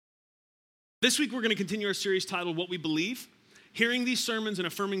This week, we're going to continue our series titled What We Believe. Hearing these sermons and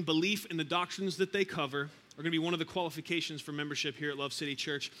affirming belief in the doctrines that they cover are going to be one of the qualifications for membership here at Love City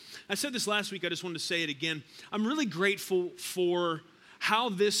Church. I said this last week, I just wanted to say it again. I'm really grateful for how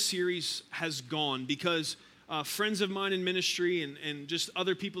this series has gone because friends of mine in ministry and just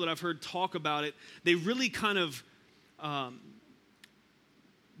other people that I've heard talk about it, they really kind of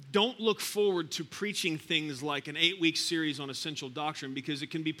don't look forward to preaching things like an 8-week series on essential doctrine because it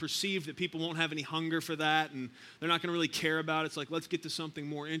can be perceived that people won't have any hunger for that and they're not going to really care about it. It's like, let's get to something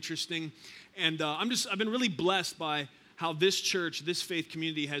more interesting. And I've been really blessed by how this church, this faith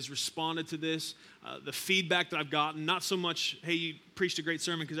community has responded to this. The feedback that I've gotten, not so much, hey, you preached a great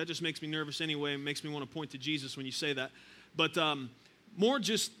sermon, because that just makes me nervous anyway and makes me want to point to Jesus when you say that. But more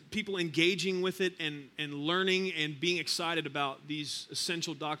just people engaging with it and learning and being excited about these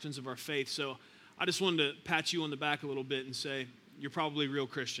essential doctrines of our faith. So I just wanted to pat you on the back a little bit and say, you're probably real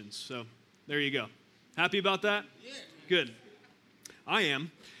Christians. So there you go. Happy about that? Yeah. Good. I am.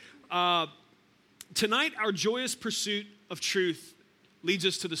 Tonight, our joyous pursuit of truth leads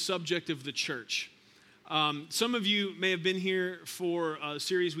us to the subject of the church. Some of you may have been here for a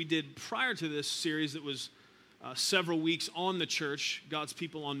series we did prior to this series that was several weeks on the church, God's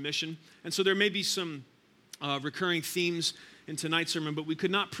people on mission. And so there may be some recurring themes in tonight's sermon, but we could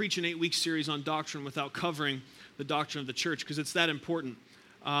not preach an 8-week series on doctrine without covering the doctrine of the church because it's that important.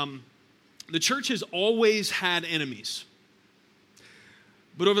 The church has always had enemies.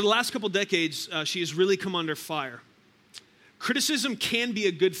 But over the last couple decades, she has really come under fire. Criticism can be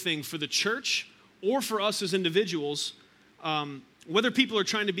a good thing for the church or for us as individuals. Whether people are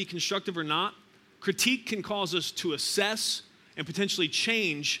trying to be constructive or not, critique can cause us to assess and potentially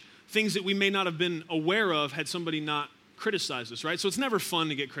change things that we may not have been aware of had somebody not criticized us, right? So it's never fun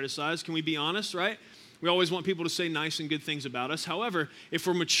to get criticized. Can we be honest, right? We always want people to say nice and good things about us. However, if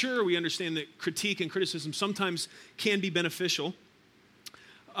we're mature, we understand that critique and criticism sometimes can be beneficial.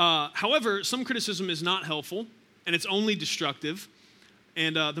 However, some criticism is not helpful, and it's only destructive.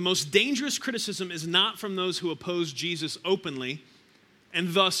 And the most dangerous criticism is not from those who oppose Jesus openly,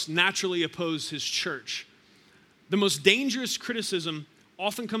 and thus naturally oppose his church. The most dangerous criticism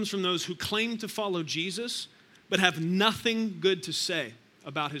often comes from those who claim to follow Jesus, but have nothing good to say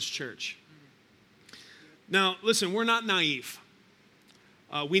about his church. Now, listen, we're not naive.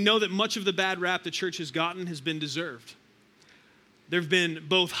 We know that much of the bad rap the church has gotten has been deserved. There have been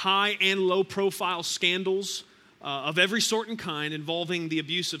both high and low profile scandals of every sort and kind involving the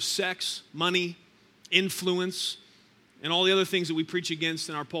abuse of sex, money, influence, and all the other things that we preach against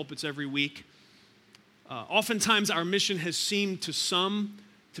in our pulpits every week. Oftentimes, our mission has seemed to some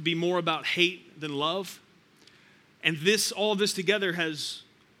to be more about hate than love. And all of this together has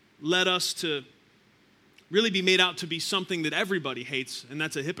led us to really be made out to be something that everybody hates, and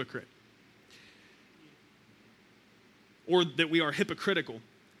that's a hypocrite. Or that we are hypocritical.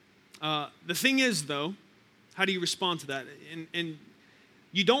 The thing is, though, how do you respond to that? And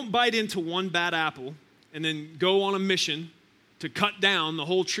you don't bite into one bad apple and then go on a mission to cut down the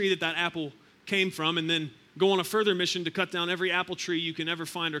whole tree that apple came from, and then go on a further mission to cut down every apple tree you can ever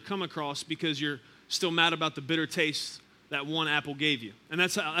find or come across because you're still mad about the bitter taste that one apple gave you. And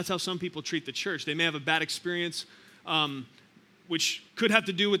that's how some people treat the church. They may have a bad experience, which could have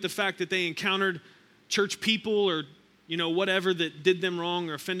to do with the fact that they encountered church people or whatever that did them wrong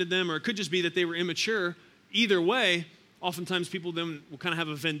or offended them, or it could just be that they were immature. Either way, oftentimes people then will kind of have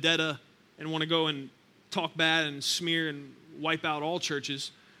a vendetta and want to go and talk bad and smear and wipe out all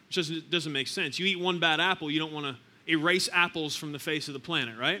churches, which doesn't make sense. You eat one bad apple, you don't want to erase apples from the face of the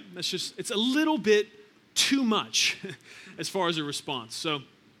planet, right? It's a little bit too much as far as a response. So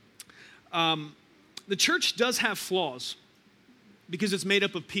the church does have flaws because it's made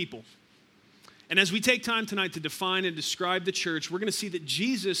up of people. And as we take time tonight to define and describe the church, we're going to see that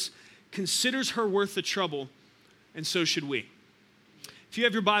Jesus considers her worth the trouble, and so should we. If you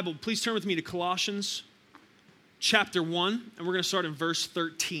have your Bible, please turn with me to Colossians chapter 1, and we're going to start in verse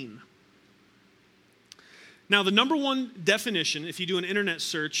 13. Now, the number one definition, if you do an internet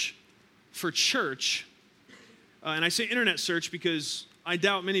search for church, and I say internet search because I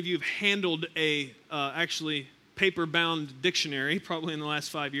doubt many of you have handled a actually paper-bound dictionary, probably in the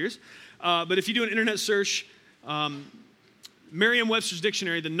last 5 years. But if you do an internet search, Merriam-Webster's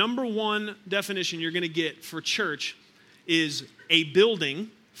dictionary, the number one definition you're going to get for church is a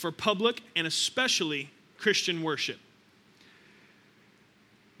building for public and especially Christian worship.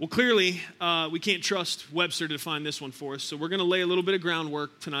 Well, clearly, we can't trust Webster to define this one for us, so we're going to lay a little bit of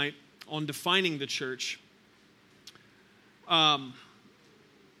groundwork tonight on defining the church. The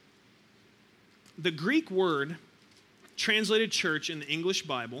Greek word translated church in the English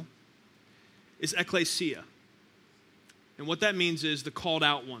Bible is ecclesia. And what that means is the called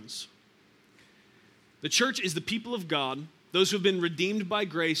out ones. The church is the people of God, those who have been redeemed by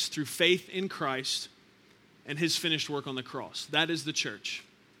grace through faith in Christ and his finished work on the cross. That is the church.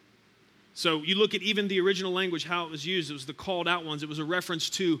 So you look at even the original language, how it was used, it was the called out ones. It was a reference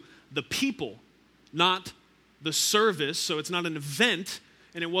to the people, not the service. So it's not an event,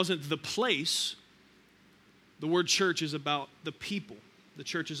 and it wasn't the place. The word church is about the people. The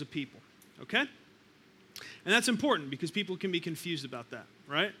church is a people, okay? And that's important because people can be confused about that,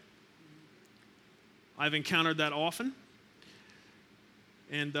 right? I've encountered that often.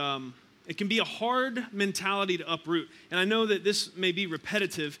 And it can be a hard mentality to uproot. And I know that this may be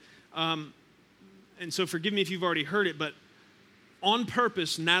repetitive, and so forgive me if you've already heard it, but on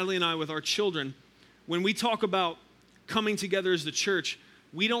purpose, Natalie and I with our children, when we talk about coming together as the church,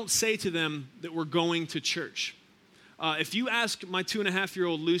 we don't say to them that we're going to church. If you ask my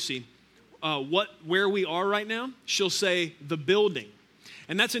 2.5-year-old Lucy where we are right now, she'll say the building.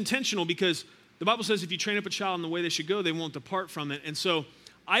 And that's intentional because the Bible says if you train up a child in the way they should go, they won't depart from it. And so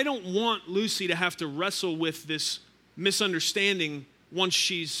I don't want Lucy to have to wrestle with this misunderstanding once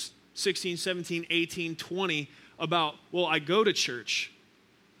she's 16, 17, 18, 20 about, well, I go to church.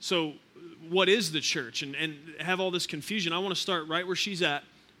 So what is the church? And have all this confusion. I want to start right where she's at,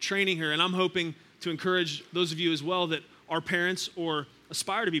 training her. And I'm hoping to encourage those of you as well that are parents or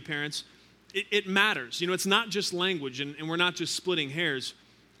aspire to be parents. It matters. You know, it's not just language, and we're not just splitting hairs.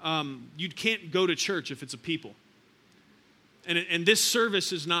 You can't go to church if it's a people. And this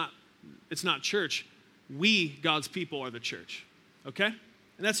service is not, it's not church. We, God's people, are the church. Okay?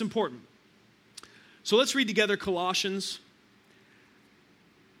 And that's important. So let's read together Colossians.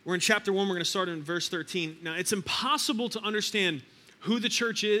 We're in chapter 1. We're going to start in verse 13. Now, it's impossible to understand who the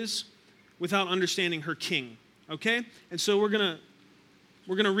church is without understanding her king. Okay? And so we're going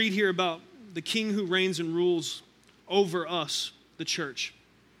to read here about the king who reigns and rules over us, the church.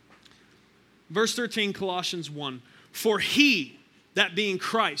 Verse 13, Colossians 1. For he, that being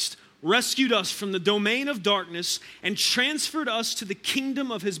Christ, rescued us from the domain of darkness and transferred us to the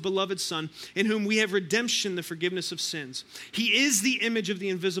kingdom of his beloved Son, in whom we have redemption, the forgiveness of sins. He is the image of the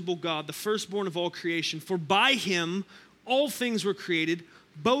invisible God, the firstborn of all creation. For by him all things were created,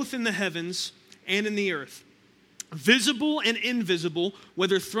 both in the heavens and in the earth, visible and invisible,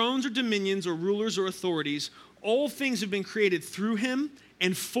 whether thrones or dominions or rulers or authorities. All things have been created through him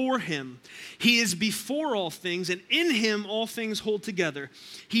and for him. He is before all things, and in him all things hold together.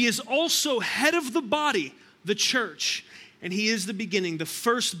 He is also head of the body, the church, and he is the beginning, the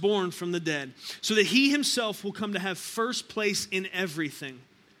firstborn from the dead, so that he himself will come to have first place in everything.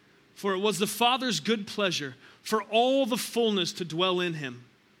 For it was the Father's good pleasure for all the fullness to dwell in him,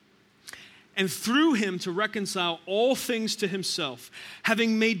 and through him to reconcile all things to himself,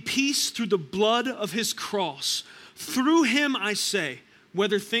 having made peace through the blood of his cross. Through him, I say,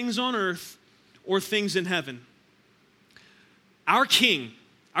 whether things on earth or things in heaven. Our King,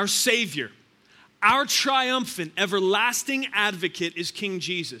 our Savior, our triumphant, everlasting advocate is King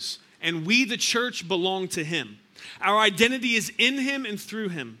Jesus, and we, the church, belong to him. Our identity is in him and through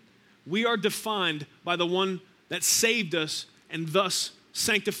him. We are defined by the one that saved us and thus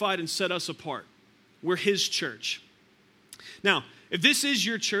sanctified and set us apart. We're his church. Now, if this is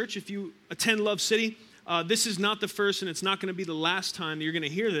your church, if you attend Love City, this is not the first and it's not going to be the last time that you're going to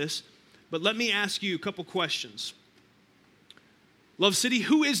hear this, but let me ask you a couple questions. Love City,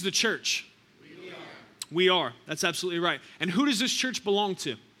 who is the church? We are. That's absolutely right. And who does this church belong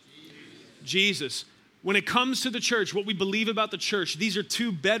to? Jesus. When it comes to the church, what we believe about the church, these are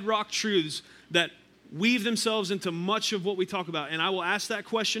two bedrock truths that weave themselves into much of what we talk about. And I will ask that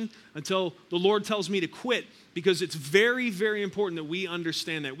question until the Lord tells me to quit, because it's very, very important that we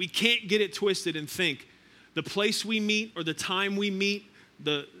understand that. We can't get it twisted and think the place we meet or the time we meet,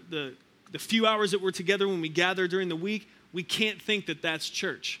 the few hours that we're together when we gather during the week, we can't think that that's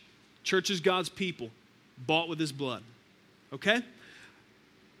church. Church is God's people, bought with his blood. Okay?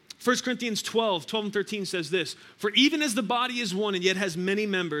 1 Corinthians 12 and 13 says this, for even as the body is one and yet has many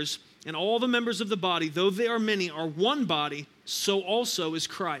members, and all the members of the body, though they are many, are one body, so also is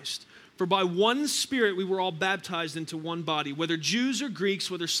Christ. For by one Spirit we were all baptized into one body, whether Jews or Greeks,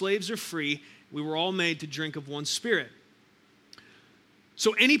 whether slaves or free, we were all made to drink of one Spirit.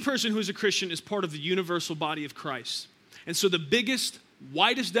 So any person who is a Christian is part of the universal body of Christ. And so the biggest,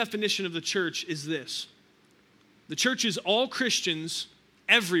 widest definition of the church is this. The church is all Christians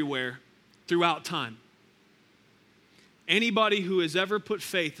everywhere throughout time. Anybody who has ever put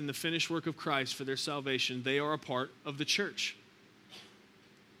faith in the finished work of Christ for their salvation, they are a part of the church,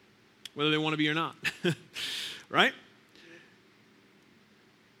 whether they want to be or not, right?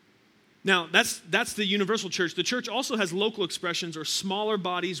 Now, that's the universal church. The church also has local expressions or smaller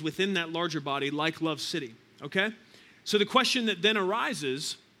bodies within that larger body, like Love City, okay? So the question that then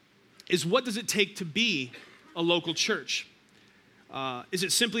arises is, what does it take to be a local church? Is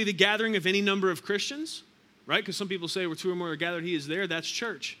it simply the gathering of any number of Christians, right? Because some people say where two or more are gathered, he is there. That's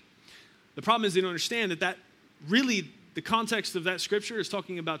church. The problem is they don't understand that really, the context of that scripture is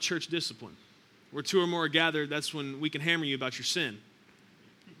talking about church discipline. Where two or more are gathered, that's when we can hammer you about your sin.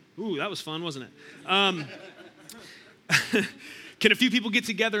 Ooh, that was fun, wasn't it? Can a few people get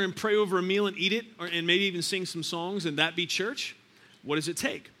together and pray over a meal and eat it, and maybe even sing some songs, and that be church? What does it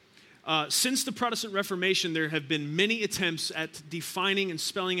take? Since the Protestant Reformation, there have been many attempts at defining and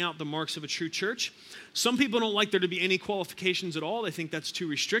spelling out the marks of a true church. Some people don't like there to be any qualifications at all. They think that's too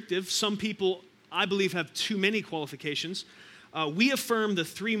restrictive. Some people, I believe, have too many qualifications. We affirm the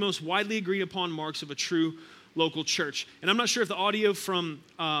three most widely agreed upon marks of a true local church. And I'm not sure if the audio from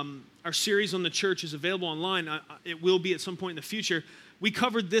our series on the church is available online. It will be at some point in the future. We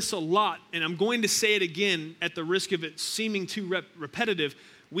covered this a lot, and I'm going to say it again at the risk of it seeming too repetitive.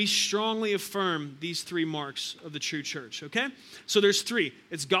 We strongly affirm these three marks of the true church, okay? So there's three.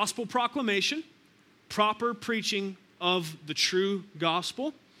 It's gospel proclamation, proper preaching of the true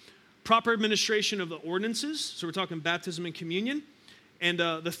gospel, proper administration of the ordinances. So we're talking baptism and communion. And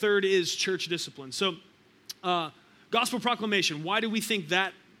the third is church discipline. So gospel proclamation, why do we think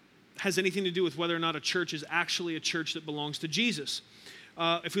that has anything to do with whether or not a church is actually a church that belongs to Jesus?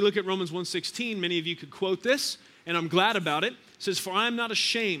 If we look at Romans 1:16, many of you could quote this, and I'm glad about it. It says, "For I am not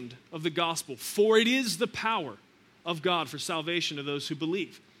ashamed of the gospel, for it is the power of God for salvation to those who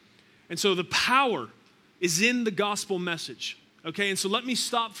believe." And so the power is in the gospel message. Okay, and so let me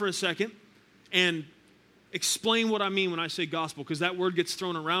stop for a second and explain what I mean when I say gospel, because that word gets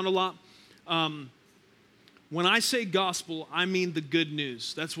thrown around a lot. When I say gospel, I mean the good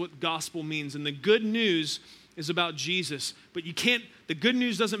news. That's what gospel means. And the good news is about Jesus. But the good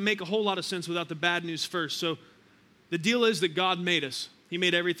news doesn't make a whole lot of sense without the bad news first. So the deal is that God made us. He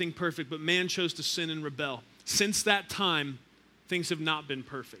made everything perfect, but man chose to sin and rebel. Since that time, things have not been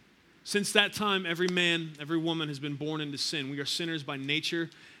perfect. Since that time, every man, every woman has been born into sin. We are sinners by nature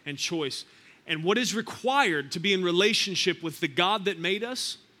and choice. And what is required to be in relationship with the God that made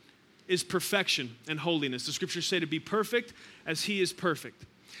us is perfection and holiness. The scriptures say to be perfect as he is perfect.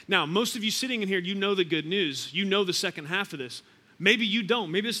 Now, most of you sitting in here, you know the good news. You know the second half of this. Maybe you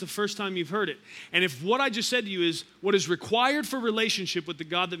don't. Maybe it's the first time you've heard it. And if what I just said to you is what is required for relationship with the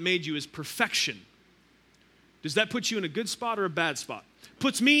God that made you is perfection, does that put you in a good spot or a bad spot?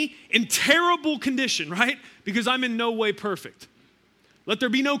 Puts me in terrible condition, right? Because I'm in no way perfect. Let there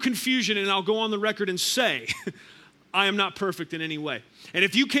be no confusion, and I'll go on the record and say, I am not perfect in any way. And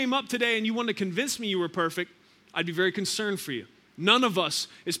if you came up today and you wanted to convince me you were perfect, I'd be very concerned for you. None of us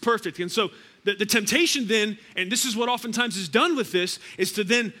is perfect. And so the temptation then, and this is what oftentimes is done with this, is to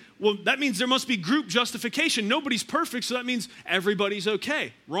then, well, that means there must be group justification. Nobody's perfect, so that means everybody's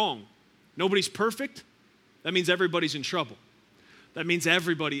okay. Wrong. Nobody's perfect. That means everybody's in trouble. That means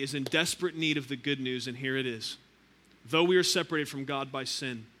everybody is in desperate need of the good news, and here it is. Though we are separated from God by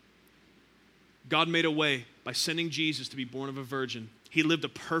sin, God made a way by sending Jesus to be born of a virgin. He lived a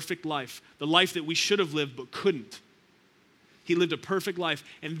perfect life, the life that we should have lived but couldn't. He lived a perfect life,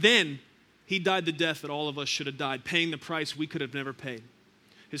 and then he died the death that all of us should have died, paying the price we could have never paid.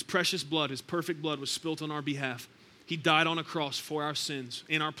 His precious blood, his perfect blood, was spilt on our behalf. He died on a cross for our sins,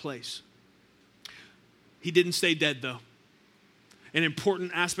 in our place. He didn't stay dead, though. An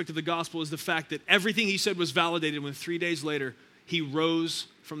important aspect of the gospel is the fact that everything he said was validated when 3 days later he rose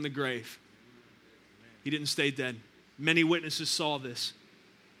from the grave. He didn't stay dead. Many witnesses saw this.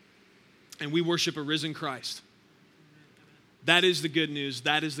 And we worship a risen Christ. That is the good news.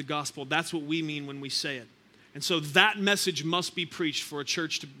 That is the gospel. That's what we mean when we say it. And so that message must be preached for a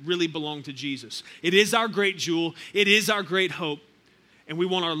church to really belong to Jesus. It is our great jewel. It is our great hope. And we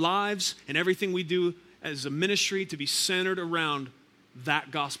want our lives and everything we do as a ministry to be centered around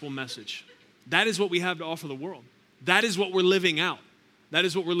that gospel message. That is what we have to offer the world. That is what we're living out. That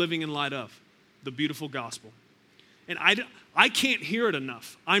is what we're living in light of, the beautiful gospel. And I can't hear it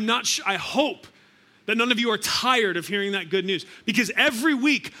enough. I'm not sure. I hope that none of you are tired of hearing that good news, because every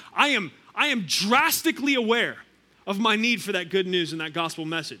week I am drastically aware of my need for that good news and that gospel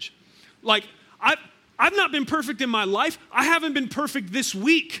message. Like, I've not been perfect in my life. I haven't been perfect this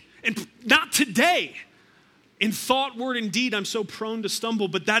week, and not today. In thought, word, and deed, I'm so prone to stumble,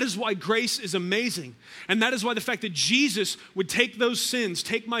 but that is why grace is amazing. And that is why the fact that Jesus would take those sins,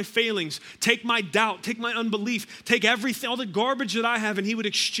 take my failings, take my doubt, take my unbelief, take everything, all the garbage that I have, and he would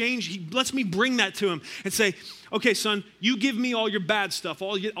exchange, he lets me bring that to him and say, okay, son, you give me all your bad stuff,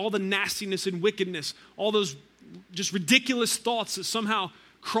 all the nastiness and wickedness, all those just ridiculous thoughts that somehow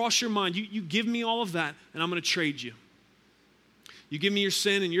cross your mind. You give me all of that, and I'm going to trade you. You give me your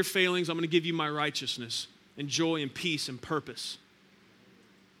sin and your failings, I'm going to give you my righteousness and joy and peace and purpose.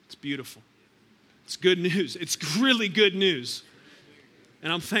 It's beautiful. It's good news. It's really good news.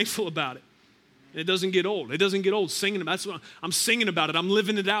 And I'm thankful about it. And it doesn't get old. It doesn't get old singing about it. That's what I'm singing about it. I'm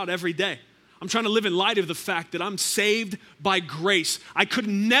living it out every day. I'm trying to live in light of the fact that I'm saved by grace. I could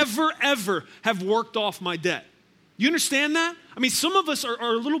never, ever have worked off my debt. You understand that? I mean, some of us are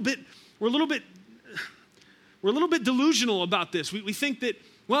a little bit delusional about this. We think that,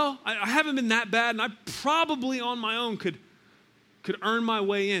 well, I haven't been that bad, and I probably on my own could earn my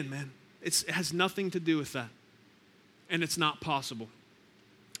way in, man. It has nothing to do with that. And it's not possible.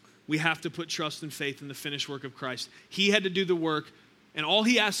 We have to put trust and faith in the finished work of Christ. He had to do the work, and all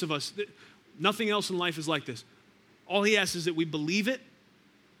he asks of us, nothing else in life is like this. All he asks is that we believe it,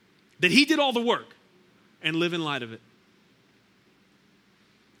 that he did all the work, and live in light of it.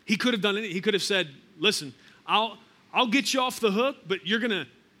 He could have done it. He could have said, listen, I'll get you off the hook, but you're gonna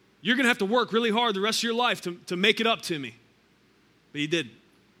have to work really hard the rest of your life to make it up to me. But he didn't.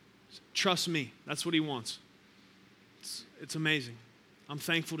 Trust me. That's what he wants. It's amazing. I'm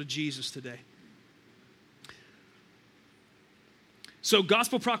thankful to Jesus today. So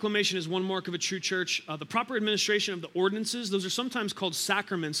gospel proclamation is one mark of a true church. The proper administration of the ordinances, those are sometimes called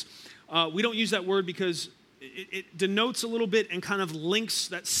sacraments. We don't use that word because it denotes a little bit and kind of links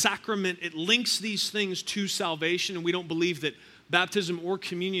that sacrament. It links these things to salvation, and we don't believe that baptism or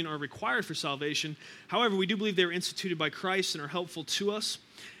communion are required for salvation. However, we do believe they were instituted by Christ and are helpful to us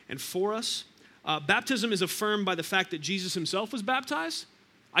and for us. Baptism is affirmed by the fact that Jesus himself was baptized.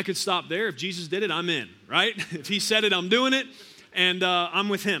 I could stop there. If Jesus did it, I'm in, right? If he said it, I'm doing it, and I'm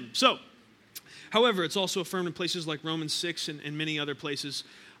with him. So, however, it's also affirmed in places like Romans 6 and many other places.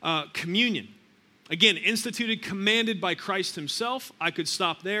 Communion. Again, instituted, commanded by Christ himself. I could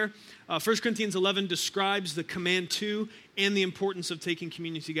stop there. 1 Corinthians 11 describes the command to and the importance of taking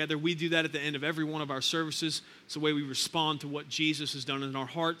communion together. We do that at the end of every one of our services. It's the way we respond to what Jesus has done in our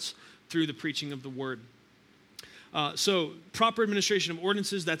hearts through the preaching of the word. So proper administration of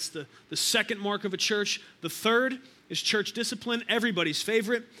ordinances, that's the second mark of a church. The third is church discipline, everybody's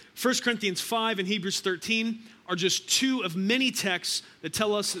favorite. 1 Corinthians 5 and Hebrews 13 are just two of many texts that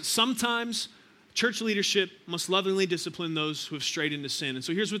tell us that sometimes church leadership must lovingly discipline those who have strayed into sin. And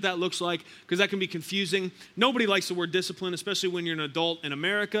so here's what that looks like, because that can be confusing. Nobody likes the word discipline, especially when you're an adult in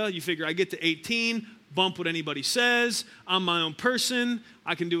America. You figure, I get to 18, bump what anybody says. I'm my own person.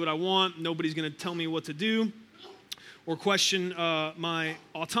 I can do what I want. Nobody's going to tell me what to do or question my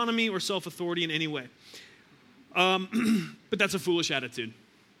autonomy or self-authority in any way. But that's a foolish attitude.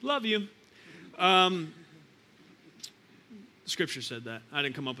 Love you. Scripture said that. I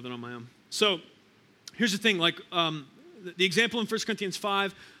didn't come up with it on my own. So here's the thing, like the example in 1 Corinthians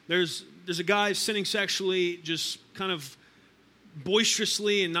 5, there's a guy sinning sexually, just kind of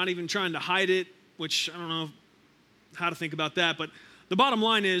boisterously and not even trying to hide it, which I don't know how to think about that, but the bottom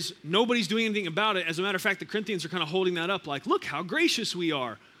line is nobody's doing anything about it. As a matter of fact, the Corinthians are kind of holding that up like, look how gracious we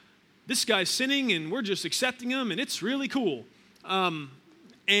are. This guy's sinning and we're just accepting him and it's really cool.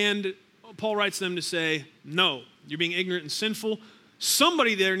 And Paul writes them to say, no, you're being ignorant and sinful.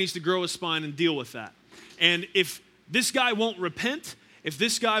 Somebody there needs to grow a spine and deal with that. And if this guy won't repent, if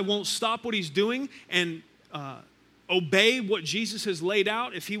this guy won't stop what he's doing and obey what Jesus has laid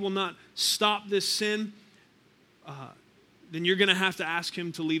out, if he will not stop this sin, then you're going to have to ask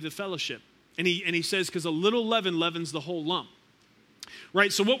him to leave the fellowship. And he says, because a little leaven leavens the whole lump.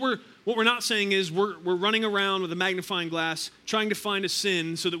 Right? So what we're not saying is we're running around with a magnifying glass trying to find a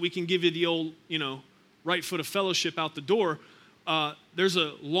sin so that we can give you the old, right foot of fellowship out the door. There's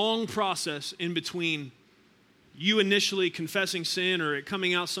a long process in between you initially confessing sin or it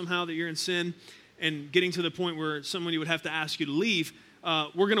coming out somehow that you're in sin and getting to the point where somebody would have to ask you to leave.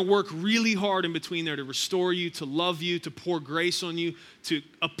 We're going to work really hard in between there to restore you, to love you, to pour grace on you, to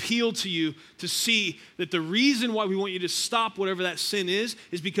appeal to you, to see that the reason why we want you to stop whatever that sin is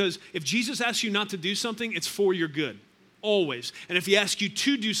because if Jesus asks you not to do something, it's for your good, always. And if he asks you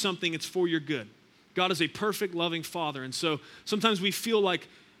to do something, it's for your good. God is a perfect, loving Father. And so sometimes we feel like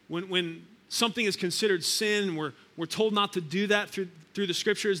when something is considered sin, we're told not to do that through the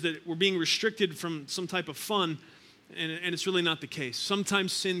Scriptures, that we're being restricted from some type of fun. And it's really not the case.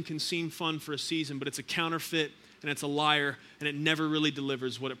 Sometimes sin can seem fun for a season, but it's a counterfeit and it's a liar, and it never really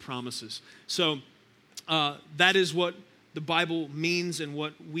delivers what it promises. So that is what the Bible means and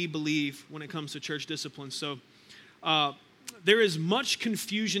what we believe when it comes to church discipline. So there is much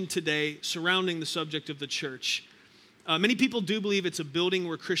confusion today surrounding the subject of the church. Many people do believe it's a building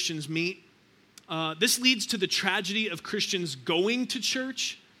where Christians meet. This leads to the tragedy of Christians going to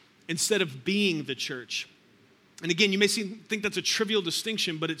church instead of being the church. And again, you may think that's a trivial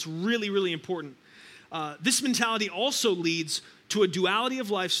distinction, but it's really, really important. This mentality also leads to a duality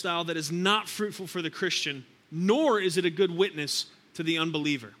of lifestyle that is not fruitful for the Christian, nor is it a good witness to the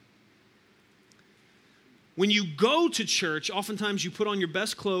unbeliever. When you go to church, oftentimes you put on your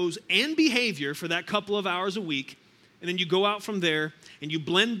best clothes and behavior for that couple of hours a week, and then you go out from there and you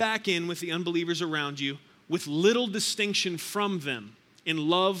blend back in with the unbelievers around you with little distinction from them in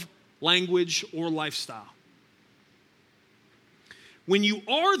love, language, or lifestyle. When you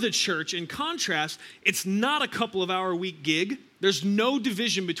are the church, in contrast, it's not a couple of hour a week gig. There's no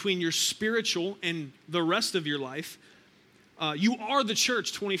division between your spiritual and the rest of your life. You are the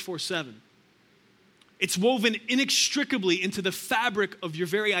church 24/7. It's woven inextricably into the fabric of your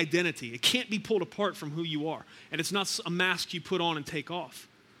very identity. It can't be pulled apart from who you are. And it's not a mask you put on and take off.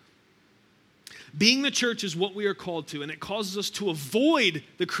 Being the church is what we are called to, and it causes us to avoid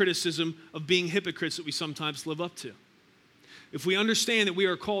the criticism of being hypocrites that we sometimes live up to. If we understand that we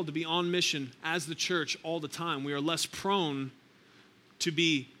are called to be on mission as the church all the time, we are less prone to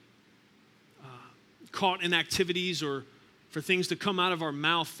be caught in activities or for things to come out of our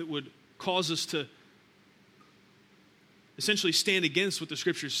mouth that would cause us to essentially stand against what the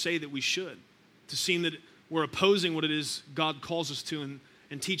scriptures say that we should, to seem that we're opposing what it is God calls us to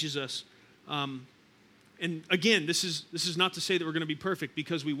and teaches us. And again, this is not to say that we're going to be perfect,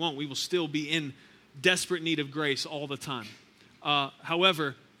 because we won't. We will still be in desperate need of grace all the time.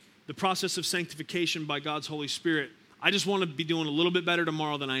 However, the process of sanctification by God's Holy Spirit, I just want to be doing a little bit better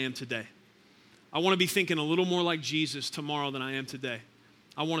tomorrow than I am today. I want to be thinking a little more like Jesus tomorrow than I am today.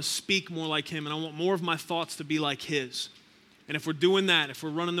 I want to speak more like him, and I want more of my thoughts to be like his. And if we're doing that, if we're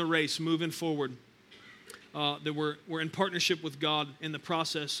running the race, moving forward, that we're in partnership with God in the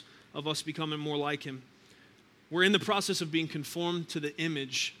process of us becoming more like him. We're in the process of being conformed to the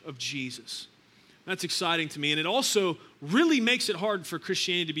image of Jesus. That's exciting to me. And it also really makes it hard for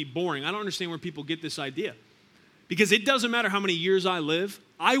Christianity to be boring. I don't understand where people get this idea. Because it doesn't matter how many years I live,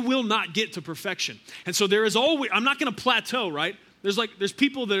 I will not get to perfection. And so there is always, I'm not going to plateau, right? There's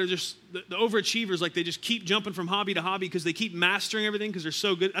people that are just, the overachievers, like they just keep jumping from hobby to hobby because they keep mastering everything because they're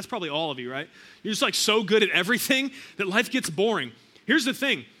so good. That's probably all of you, right? You're just like so good at everything that life gets boring. Here's the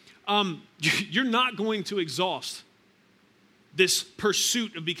thing. You're not going to exhaust this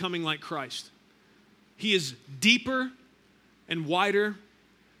pursuit of becoming like Christ. He is deeper and wider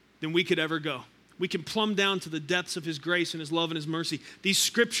than we could ever go. We can plumb down to the depths of his grace and his love and his mercy. These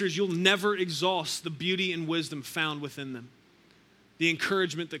scriptures, you'll never exhaust the beauty and wisdom found within them, the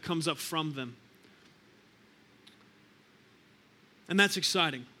encouragement that comes up from them. And that's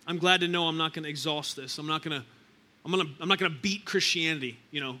exciting. I'm glad to know I'm not going to exhaust this. I'm not going to beat Christianity,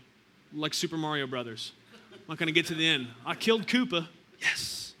 like Super Mario Brothers. I'm not going to get to the end. I killed Koopa.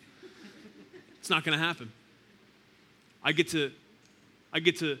 Yes. It's not going to happen. I get to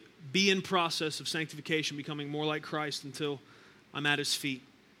be in process of sanctification, becoming more like Christ until I'm at his feet.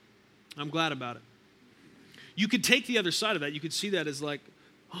 I'm glad about it. You could take the other side of that. You could see that as like,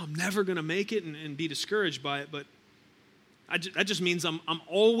 oh, I'm never going to make it and be discouraged by it. But that just means I'm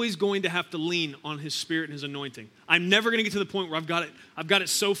always going to have to lean on his Spirit and his anointing. I'm never going to get to the point where I've got it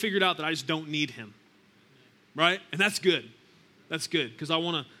so figured out that I just don't need him. Right? And that's good. That's good, because I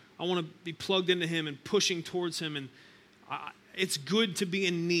want to be plugged into him and pushing towards him. And it's good to be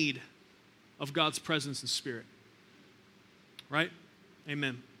in need of God's presence and Spirit. Right?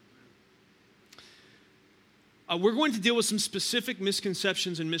 Amen. We're going to deal with some specific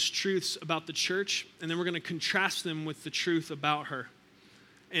misconceptions and mistruths about the church, and then we're going to contrast them with the truth about her.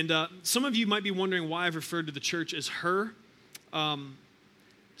 And some of you might be wondering why I've referred to the church as her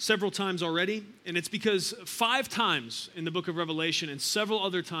several times already, and it's because 5 times in the book of Revelation and several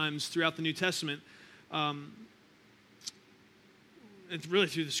other times throughout the New Testament, and really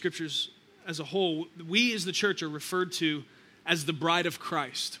through the scriptures as a whole, we as the church are referred to as the bride of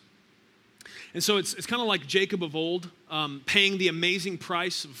Christ. And so it's kind of like Jacob of old, paying the amazing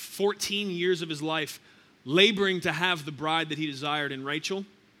price of 14 years of his life, laboring to have the bride that he desired in Rachel.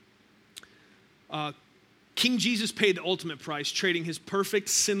 King Jesus paid the ultimate price, trading his perfect,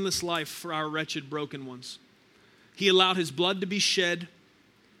 sinless life for our wretched, broken ones. He allowed his blood to be shed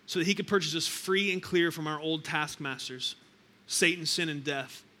so that he could purchase us free and clear from our old taskmasters, Satan, sin, and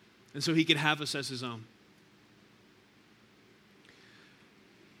death, and so he could have us as his own.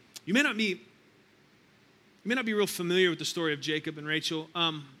 You may not be real familiar with the story of Jacob and Rachel.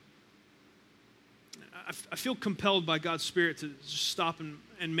 I feel compelled by God's Spirit to just stop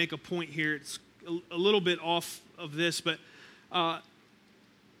and make a point here. It's a little bit off of this, but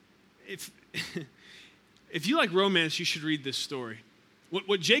if you like romance, you should read this story.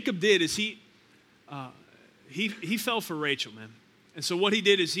 What Jacob did is he fell for Rachel, man. And so what he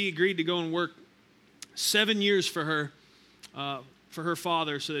did is he agreed to go and work 7 years for her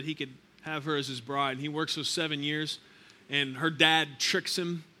father so that he could have her as his bride. And he works those 7 years, and her dad tricks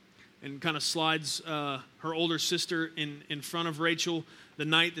him and kind of slides her older sister in front of Rachel the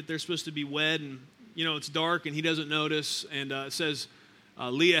night that they're supposed to be wed. And, it's dark, and he doesn't notice. And it says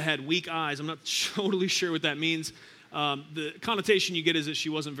Leah had weak eyes. I'm not totally sure what that means. The connotation you get is that she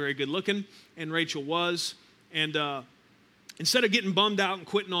wasn't very good looking, and Rachel was. And instead of getting bummed out and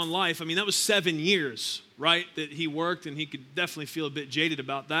quitting on life, that was 7 years, right, that he worked, and he could definitely feel a bit jaded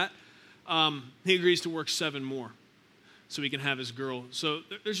about that. He agrees to work 7 more so he can have his girl. So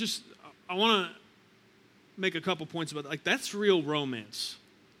I want to make a couple points about that. Like, that's real romance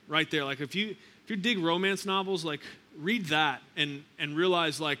right there. Like, if you dig romance novels, like, read that and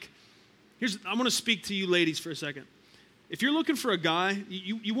realize, like, I want to speak to you ladies for a second. If you're looking for a guy,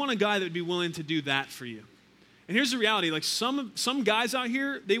 you want a guy that would be willing to do that for you. And here's the reality, like, some guys out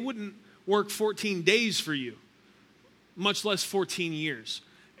here, they wouldn't work 14 days for you, much less 14 years.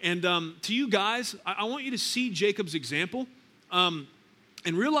 And to you guys, I want you to see Jacob's example and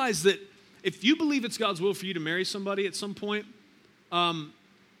realize that if you believe it's God's will for you to marry somebody at some point,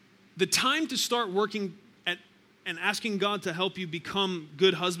 the time to start working and asking God to help you become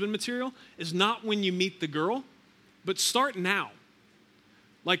good husband material is not when you meet the girl, but start now.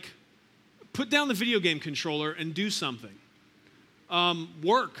 Like, put down the video game controller and do something.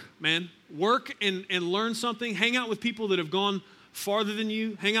 Work, man. Work and learn something. Hang out with people that have gone farther than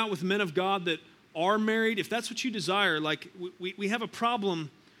you. Hang out with men of God that are married. If that's what you desire, like, we have a problem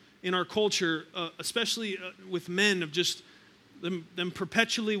in our culture, especially with men, of just them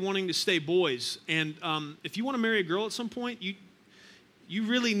perpetually wanting to stay boys. And if you want to marry a girl at some point, you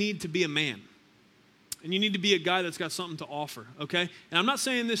really need to be a man. And you need to be a guy that's got something to offer, okay? And I'm not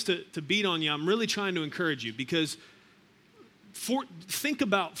saying this to beat on you. I'm really trying to encourage you, because think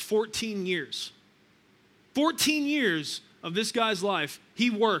about 14 years. 14 years of this guy's life, he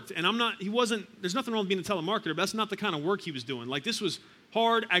worked. And there's nothing wrong with being a telemarketer, but that's not the kind of work he was doing. Like, this was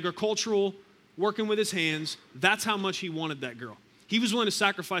hard, agricultural, working with his hands. That's how much he wanted that girl. He was willing to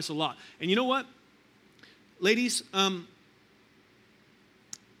sacrifice a lot. And you know what? Ladies,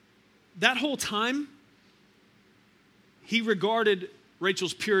 that whole time, he regarded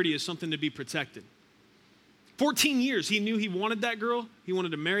Rachel's purity as something to be protected. 14 years, he knew he wanted that girl, he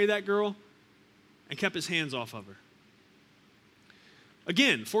wanted to marry that girl, and kept his hands off of her.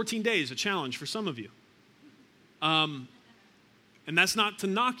 Again, 14 days, a challenge for some of you. And that's not to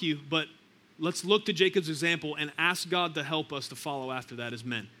knock you, but let's look to Jacob's example and ask God to help us to follow after that as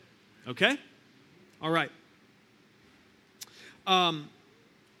men. Okay? All right.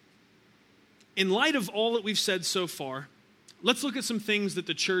 In light of all that we've said so far, let's look at some things that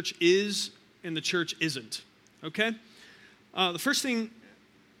the church is and the church isn't. Okay? The first thing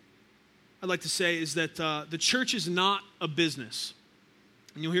I'd like to say is that the church is not a business.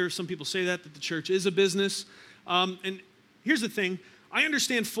 And you'll hear some people say that the church is a business. And here's the thing. I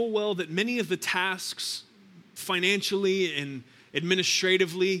understand full well that many of the tasks financially and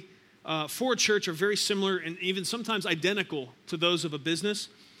administratively for a church are very similar and even sometimes identical to those of a business.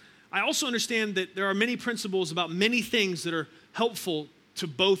 I also understand that there are many principles about many things that are helpful to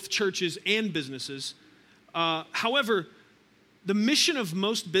both churches and businesses. However, the mission of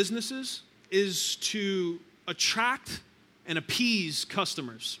most businesses is to attract and appease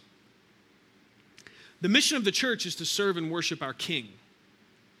customers. The mission of the church is to serve and worship our King.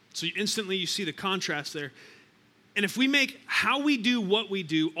 So instantly you see the contrast there. And if we make how we do what we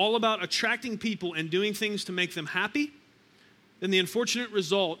do all about attracting people and doing things to make them happy, then the unfortunate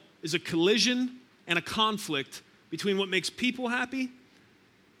result is a collision and a conflict between what makes people happy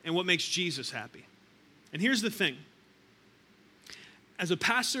and what makes Jesus happy. And here's the thing. As a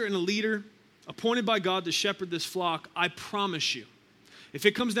pastor and a leader appointed by God to shepherd this flock, I promise you, if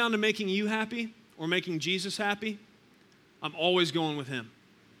it comes down to making you happy or making Jesus happy, I'm always going with him.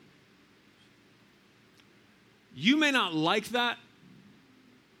 You may not like that,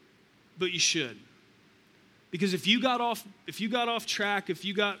 but you should. Because if you got off track, if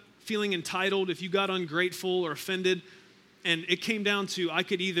you got feeling entitled, if you got ungrateful or offended, and it came down to I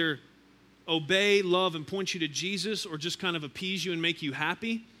could either obey, love, and point you to Jesus or just kind of appease you and make you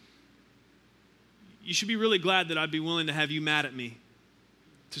happy, you should be really glad that I'd be willing to have you mad at me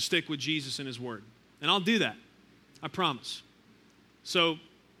to stick with Jesus and his word. And I'll do that. I promise. So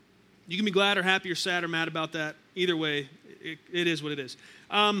you can be glad or happy or sad or mad about that. Either way, it is what it is.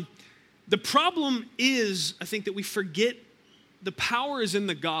 The problem is, I think, that we forget the power is in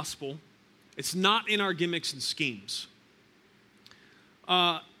the gospel. It's not in our gimmicks and schemes.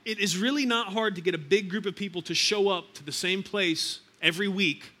 It is really not hard to get a big group of people to show up to the same place every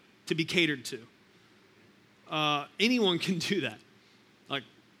week to be catered to. Anyone can do that. Like,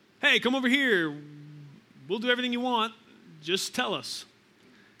 hey, come over here. We'll do everything you want. Just tell us.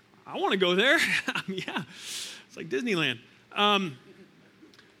 I want to go there. Yeah, it's like Disneyland.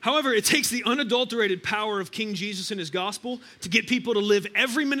 However, it takes the unadulterated power of King Jesus and his gospel to get people to live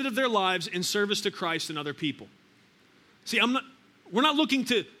every minute of their lives in service to Christ and other people. See, we're not looking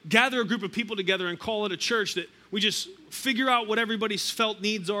to gather a group of people together and call it a church that we just figure out what everybody's felt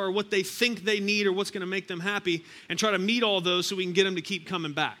needs are, or what they think they need, or what's going to make them happy, and try to meet all those so we can get them to keep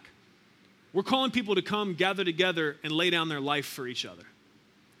coming back. We're calling people to come, gather together, and lay down their life for each other.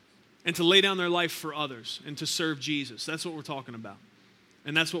 And to lay down their life for others, and to serve Jesus. That's what we're talking about.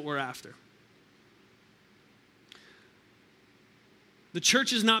 And that's what we're after. The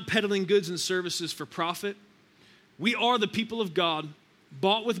church is not peddling goods and services for profit. We are the people of God,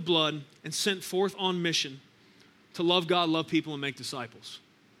 bought with blood and sent forth on mission to love God, love people, and make disciples.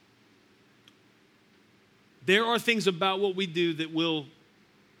 There are things about what we do that will,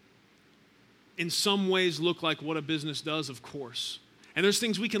 in some ways, look like what a business does, of course. And there's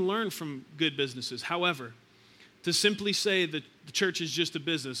things we can learn from good businesses. However, to simply say that the church is just a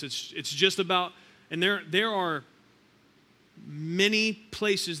business, it's just about, and there are many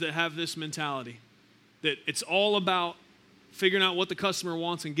places that have this mentality, that it's all about figuring out what the customer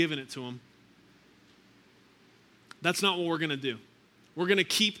wants and giving it to them. That's not what we're going to do. We're going to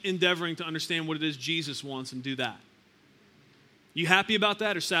keep endeavoring to understand what it is Jesus wants and do that. You happy about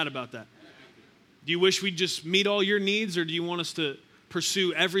that or sad about that? Do you wish we'd just meet all your needs, or do you want us to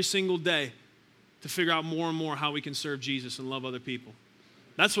pursue every single day to figure out more and more how we can serve Jesus and love other people?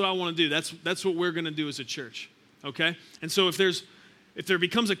 That's what I want to do. That's what we're going to do as a church, okay? And so if there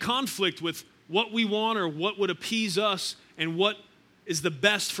becomes a conflict with what we want or what would appease us and what is the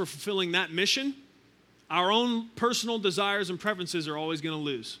best for fulfilling that mission, our own personal desires and preferences are always going to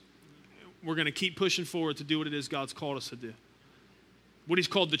lose. We're going to keep pushing forward to do what it is God's called us to do. What he's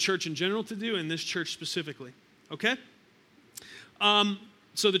called the church in general to do, and this church specifically, okay?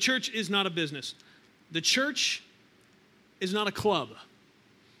 So the church is not a business. The church is not a club.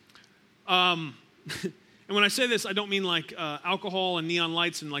 And when I say this, I don't mean like alcohol and neon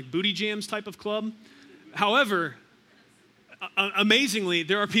lights and like booty jams type of club. However, amazingly,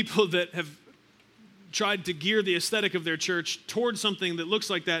 there are people that have tried to gear the aesthetic of their church towards something that looks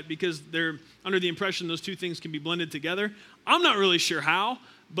like that because they're under the impression those two things can be blended together. I'm not really sure how,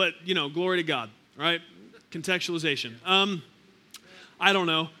 but, glory to God, right? Contextualization. I don't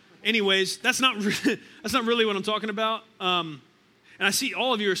know. Anyways, that's not really what I'm talking about. And I see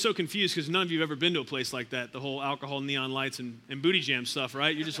all of you are so confused because none of you have ever been to a place like that, the whole alcohol, neon lights, and booty jam stuff,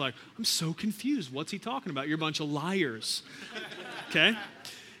 right? You're just like, I'm so confused. What's he talking about? You're a bunch of liars. Okay?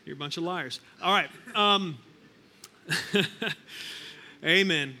 You're a bunch of liars. All right.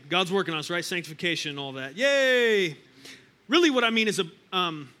 Amen. God's working on us, right? Sanctification and all that. Yay! Really what I mean is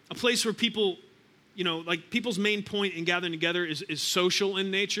a place where people, like people's main point in gathering together is social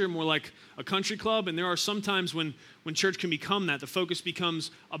in nature, more like a country club. And there are some times when church can become that. The focus becomes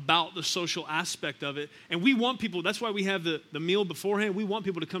about the social aspect of it. And we want people, that's why we have the meal beforehand. We want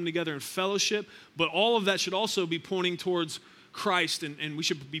people to come together in fellowship. But all of that should also be pointing towards Christ, and we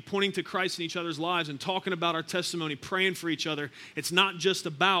should be pointing to Christ in each other's lives and talking about our testimony, praying for each other. It's not just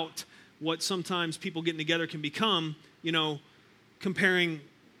about what sometimes people getting together can become, comparing,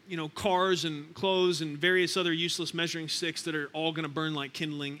 cars and clothes and various other useless measuring sticks that are all going to burn like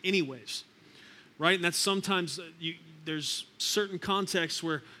kindling anyways, right? And that's sometimes there's certain contexts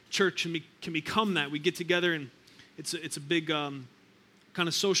where church can become that. We get together and it's a big kind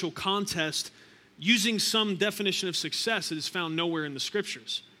of social contest using some definition of success that is found nowhere in the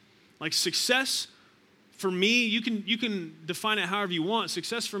scriptures. Like success, for me, you can define it however you want.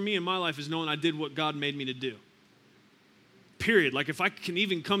 Success for me in my life is knowing I did what God made me to do. Period. Like if I can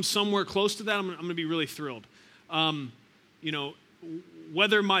even come somewhere close to that, I'm going to be really thrilled.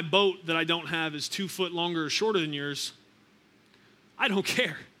 Whether my boat that I don't have is 2 foot longer or shorter than yours, I don't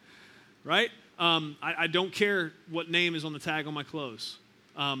care, right? I don't care what name is on the tag on my clothes.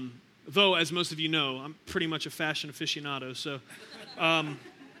 Though, as most of you know, I'm pretty much a fashion aficionado, so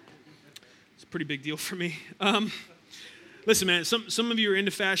it's a pretty big deal for me. Listen, man, some of you are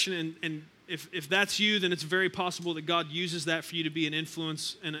into fashion, and if that's you, then it's very possible that God uses that for you to be an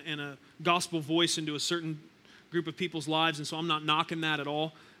influence and a gospel voice into a certain group of people's lives, and so I'm not knocking that at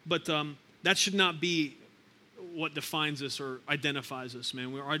all. But that should not be what defines us or identifies us,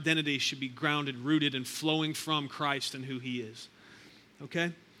 man. Our identity should be grounded, rooted, and flowing from Christ and who he is,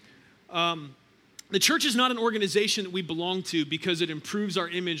 okay? The church is not an organization that we belong to because it improves our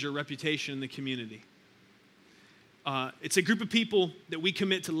image or reputation in the community. It's a group of people that we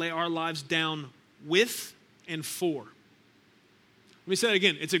commit to lay our lives down with and for. Let me say that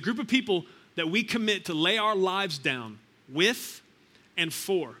again. It's a group of people that we commit to lay our lives down with and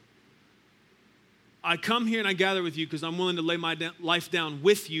for. I come here and I gather with you because I'm willing to lay my life down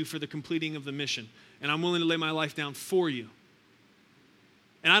with you for the completing of the mission. And I'm willing to lay my life down for you.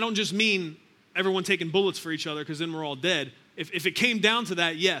 And I don't just mean everyone taking bullets for each other because then we're all dead. If it came down to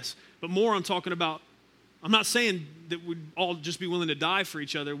that, yes. But more I'm talking about, I'm not saying that we'd all just be willing to die for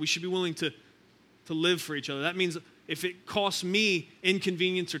each other. We should be willing to live for each other. That means if it costs me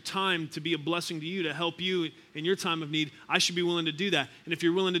inconvenience or time to be a blessing to you, to help you in your time of need, I should be willing to do that. And if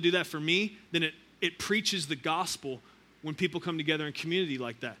you're willing to do that for me, then it preaches the gospel when people come together in community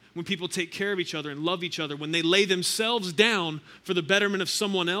like that. When people take care of each other and love each other, when they lay themselves down for the betterment of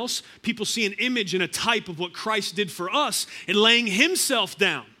someone else, people see an image and a type of what Christ did for us in laying himself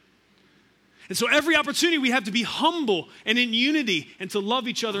down. And so every opportunity we have to be humble and in unity and to love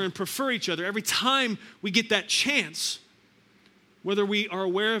each other and prefer each other. Every time we get that chance, whether we are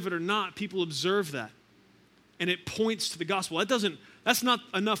aware of it or not, people observe that. And it points to the gospel. That's not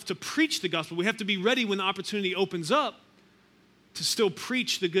enough to preach the gospel. We have to be ready when the opportunity opens up to still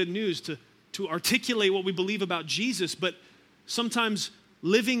preach the good news, to articulate what we believe about Jesus. But sometimes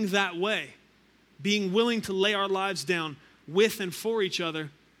living that way, being willing to lay our lives down with and for each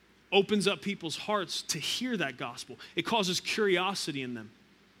other, opens up people's hearts to hear that gospel. It causes curiosity in them.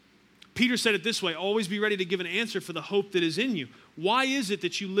 Peter said it this way: always be ready to give an answer for the hope that is in you. Why is it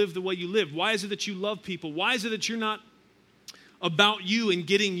that you live the way you live? Why is it that you love people? Why is it that you're not about you and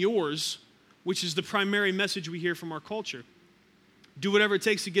getting yours, which is the primary message we hear from our culture? Do whatever it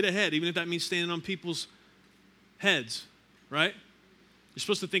takes to get ahead, even if that means standing on people's heads, right? You're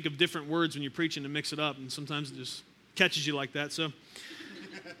supposed to think of different words when you're preaching to mix it up, and sometimes it just catches you like that, so.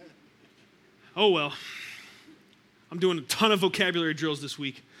 Oh well. I'm doing a ton of vocabulary drills this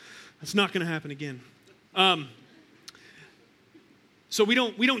week. That's not going to happen again. So we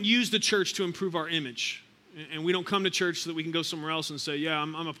don't use the church to improve our image. And we don't come to church so that we can go somewhere else and say, yeah,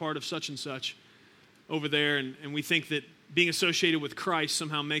 I'm a part of such and such over there. And we think that being associated with Christ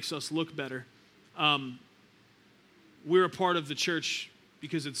somehow makes us look better. We're a part of the church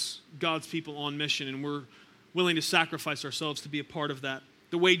because it's God's people on mission, and we're willing to sacrifice ourselves to be a part of that.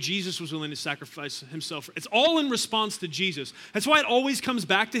 The way Jesus was willing to sacrifice himself. It's all in response to Jesus. That's why it always comes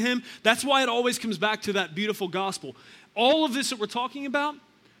back to him. That's why it always comes back to that beautiful gospel. All of this that we're talking about,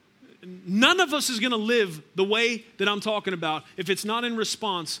 none of us is going to live the way that I'm talking about if it's not in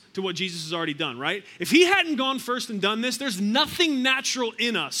response to what Jesus has already done, right? If he hadn't gone first and done this, there's nothing natural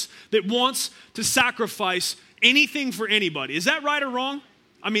in us that wants to sacrifice anything for anybody. Is that right or wrong?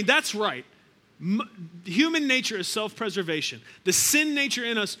 I mean, that's right. Human nature is self-preservation. The sin nature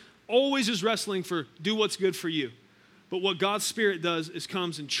in us always is wrestling for do what's good for you. But what God's Spirit does is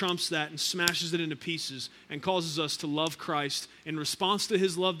comes and trumps that and smashes it into pieces and causes us to love Christ in response to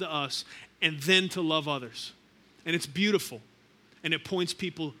his love to us and then to love others. And it's beautiful. And it points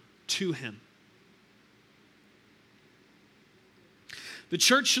people to him. The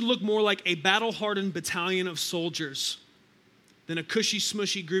church should look more like a battle-hardened battalion of soldiers than a cushy,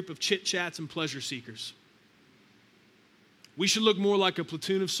 smushy group of chit-chats and pleasure seekers. We should look more like a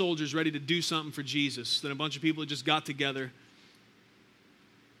platoon of soldiers ready to do something for Jesus than a bunch of people that just got together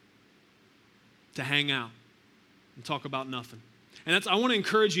to hang out and talk about nothing. And I want to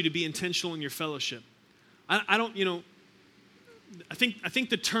encourage you to be intentional in your fellowship. I think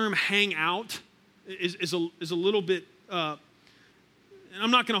the term hang out is a little bit, and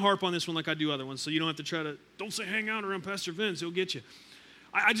I'm not going to harp on this one like I do other ones, so you don't have to don't say hang out around Pastor Vince, he'll get you.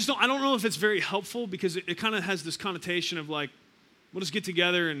 I don't know if it's very helpful because it kind of has this connotation of like, we'll just get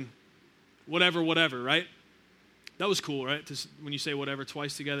together and whatever, right? That was cool, right? When you say whatever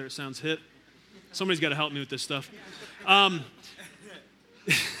twice together, it sounds hit. Somebody's got to help me with this stuff.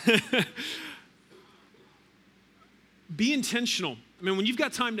 Be intentional. I mean, when you've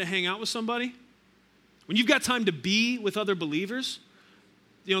got time to hang out with somebody, when you've got time to be with other believers,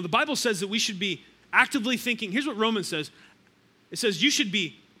 you know, the Bible says that we should be actively thinking. Here's what Romans says. It says you should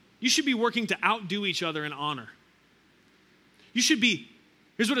be You should be working to outdo each other in honor. You should be,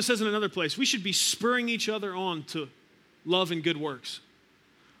 here's what it says in another place, we should be spurring each other on to love and good works.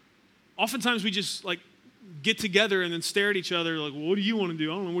 Oftentimes we just like get together and then stare at each other like, well, what do you want to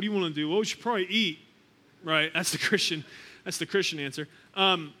do? I don't know, what do you want to do? Well, we should probably eat. Right, that's the Christian answer.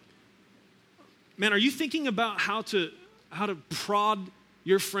 Man, are you thinking about how to prod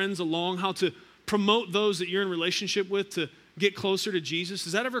your friends along, how to promote those that you're in relationship with to get closer to Jesus?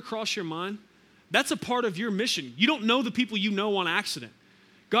 Does that ever cross your mind? That's a part of your mission. You don't know the people you know on accident.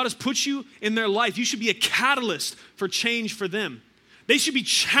 God has put you in their life. You should be a catalyst for change for them. They should be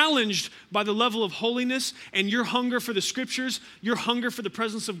challenged by the level of holiness and your hunger for the scriptures, your hunger for the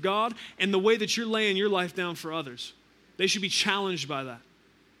presence of God, and the way that you're laying your life down for others. They should be challenged by that,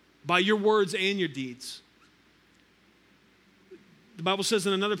 by your words and your deeds. The Bible says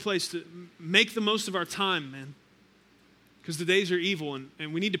in another place to make the most of our time, man, because the days are evil,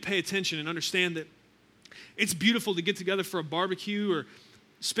 and we need to pay attention and understand that it's beautiful to get together for a barbecue or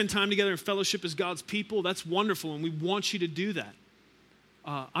spend time together in fellowship as God's people. That's wonderful, and we want you to do that.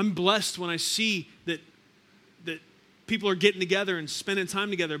 I'm blessed when I see that people are getting together and spending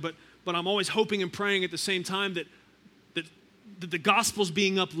time together, but I'm always hoping and praying at the same time that the gospel's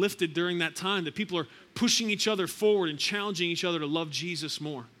being uplifted during that time, that people are pushing each other forward and challenging each other to love Jesus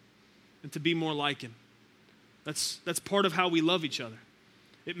more and to be more like him. That's part of how we love each other.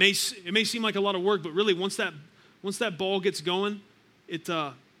 It may seem like a lot of work, but really once that ball gets going, it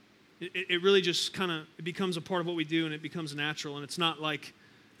really just kind of, it becomes a part of what we do, and it becomes natural, and it's not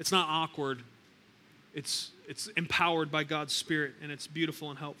awkward. It's empowered by God's Spirit, and it's beautiful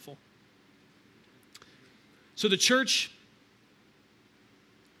and helpful. So the church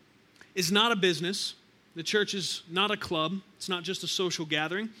is not a business. The church is not a club. It's not just a social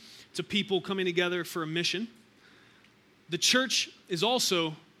gathering. It's a people coming together for a mission. The church is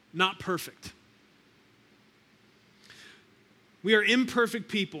also not perfect. We are imperfect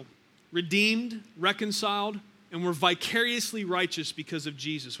people, redeemed, reconciled, and we're vicariously righteous because of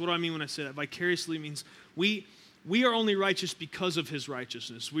Jesus. What do I mean when I say that? Vicariously means we are only righteous because of his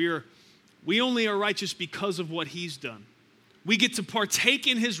righteousness. We only are righteous because of what he's done. We get to partake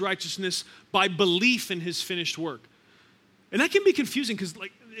in his righteousness by belief in his finished work. And that can be confusing because,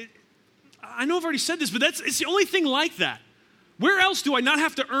 I know I've already said this, but it's the only thing like that. Where else do I not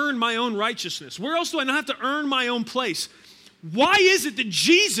have to earn my own righteousness? Where else do I not have to earn my own place? Why is it that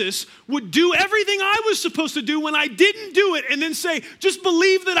Jesus would do everything I was supposed to do when I didn't do it and then say, just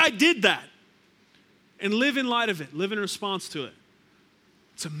believe that I did that and live in light of it, live in response to it?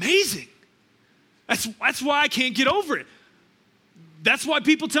 It's amazing. That's why I can't get over it. That's why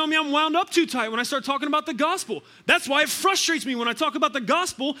people tell me I'm wound up too tight when I start talking about the gospel. That's why it frustrates me when I talk about the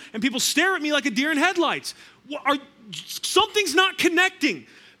gospel and people stare at me like a deer in headlights. Something's not connecting.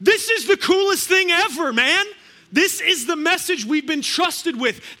 This is the coolest thing ever, man. This is the message we've been trusted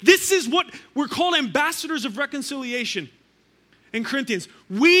with. This is what we're called, ambassadors of reconciliation. In Corinthians,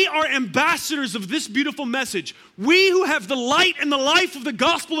 we are ambassadors of this beautiful message. We who have the light and the life of the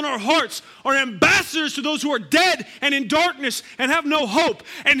gospel in our hearts are ambassadors to those who are dead and in darkness and have no hope.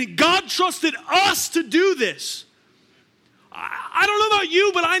 And God trusted us to do this. I don't know about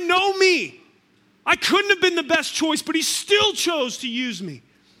you, but I know me. I couldn't have been the best choice, but he still chose to use me.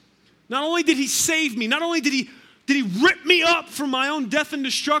 Not only did he save me, not only did he rip me up from my own death and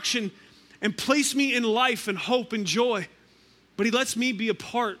destruction and place me in life and hope and joy, but he lets me be a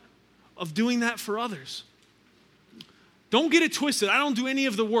part of doing that for others. Don't get it twisted. I don't do any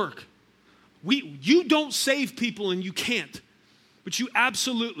of the work. You don't save people, and you can't. But you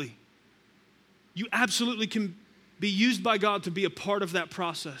absolutely can be used by God to be a part of that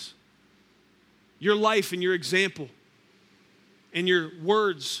process. Your life and your example and your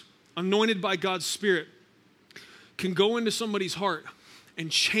words, anointed by God's Spirit, can go into somebody's heart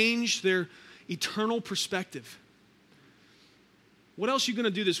and change their eternal perspective. What else are you going to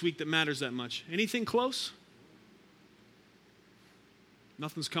do this week that matters that much? Anything close?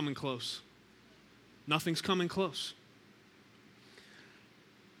 Nothing's coming close. Nothing's coming close.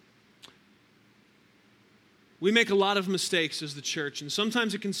 We make a lot of mistakes as the church, and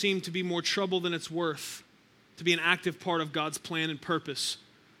sometimes it can seem to be more trouble than it's worth to be an active part of God's plan and purpose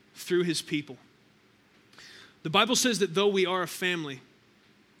through his people. The Bible says that though we are a family,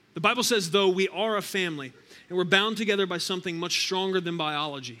 and we're bound together by something much stronger than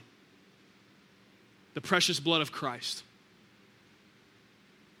biology, the precious blood of Christ.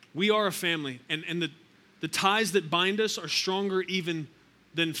 We are a family, and the ties that bind us are stronger even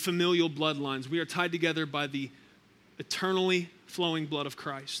than familial bloodlines. We are tied together by the eternally flowing blood of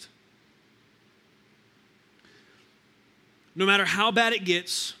Christ. No matter how bad it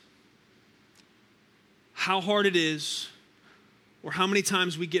gets, how hard it is or how many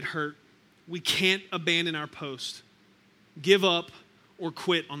times we get hurt, we can't abandon our post, give up, or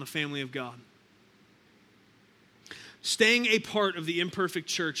quit on the family of God. Staying a part of the imperfect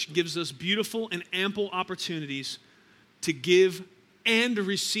church gives us beautiful and ample opportunities to give and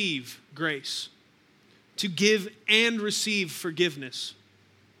receive grace, to give and receive forgiveness,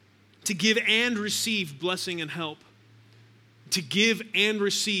 to give and receive blessing and help, to give and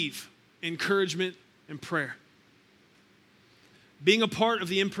receive encouragement and prayer. Being a part of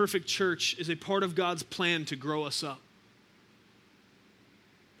the imperfect church is a part of God's plan to grow us up.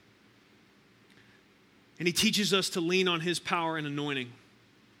 And he teaches us to lean on his power and anointing.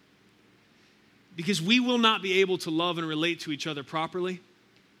 Because we will not be able to love and relate to each other properly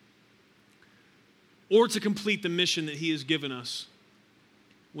or to complete the mission that he has given us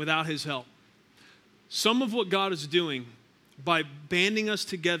without his help. Some of what God is doing by banding us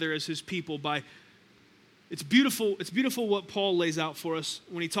together as his people, it's beautiful what Paul lays out for us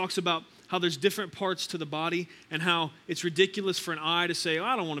when he talks about how there's different parts to the body and how it's ridiculous for an eye to say, oh,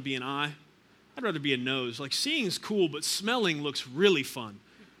 I don't want to be an eye. I'd rather be a nose. Like, seeing is cool, but smelling looks really fun,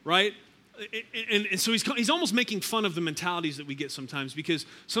 right? And so he's almost making fun of the mentalities that we get sometimes, because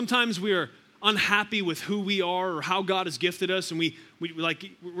sometimes we are unhappy with who we are or how God has gifted us, and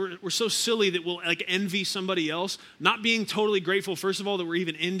we're so silly that we'll like envy somebody else, not being totally grateful, first of all, that we're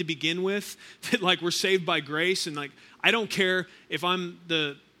even in to begin with, that like we're saved by grace, and like I don't care if I'm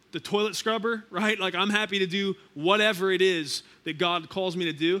the toilet scrubber, right? Like, I'm happy to do whatever it is that God calls me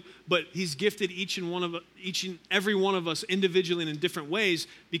to do, but he's gifted each and every one of us individually and in different ways,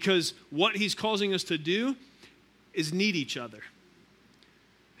 because what he's causing us to do is need each other.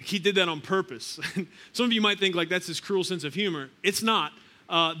 He did that on purpose. Some of you might think like that's his cruel sense of humor. It's not,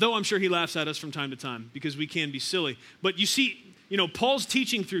 though I'm sure he laughs at us from time to time because we can be silly. But you see, Paul's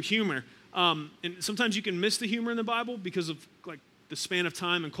teaching through humor, and sometimes you can miss the humor in the Bible because of like the span of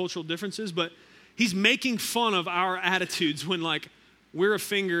time and cultural differences, but he's making fun of our attitudes when like we're a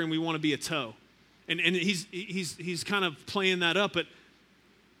finger and we want to be a toe. And he's kind of playing that up, but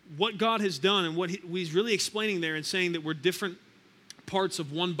what God has done and what he's really explaining there and saying that we're different parts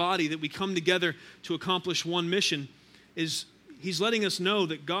of one body, that we come together to accomplish one mission, is he's letting us know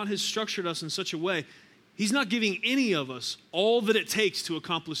that God has structured us in such a way, he's not giving any of us all that it takes to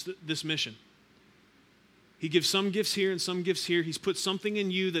accomplish this mission. He gives some gifts here and some gifts here. He's put something in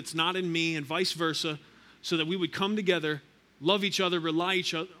you that's not in me, and vice versa, so that we would come together, love each other, rely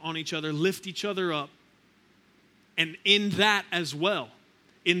on each other, lift each other up. And in that as well,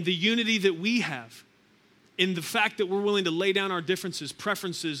 in the unity that we have, in the fact that we're willing to lay down our differences,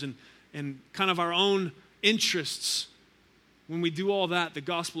 preferences, and kind of our own interests, when we do all that, the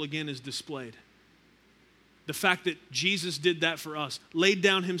gospel again is displayed. The fact that Jesus did that for us, laid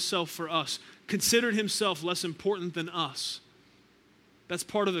down himself for us, considered himself less important than us. That's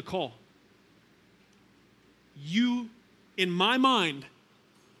part of the call. You, in my mind,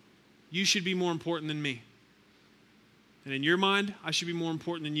 you should be more important than me. And in your mind, I should be more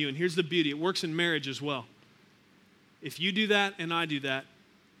important than you. And here's the beauty. It works in marriage as well. If you do that and I do that,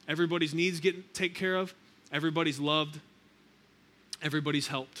 everybody's needs get taken care of, everybody's loved, everybody's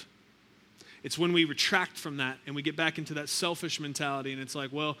helped. It's when we retract from that and we get back into that selfish mentality, and it's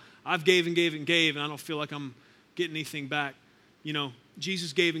like, well, I've gave and gave and gave, and I don't feel like I'm getting anything back.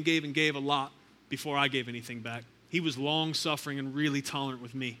 Jesus gave and gave and gave a lot before I gave anything back. He was long-suffering and really tolerant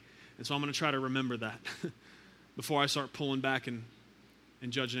with me. And so I'm going to try to remember that before I start pulling back and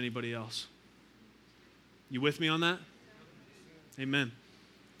judging anybody else. You with me on that? Amen.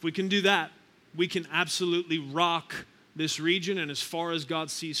 If we can do that, we can absolutely rock this region and as far as God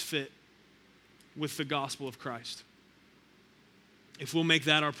sees fit with the gospel of Christ. If we'll make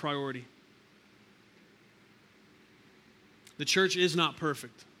that our priority. The church is not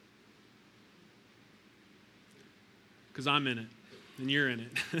perfect. Because I'm in it and you're in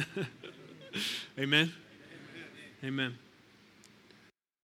it. Amen? Amen.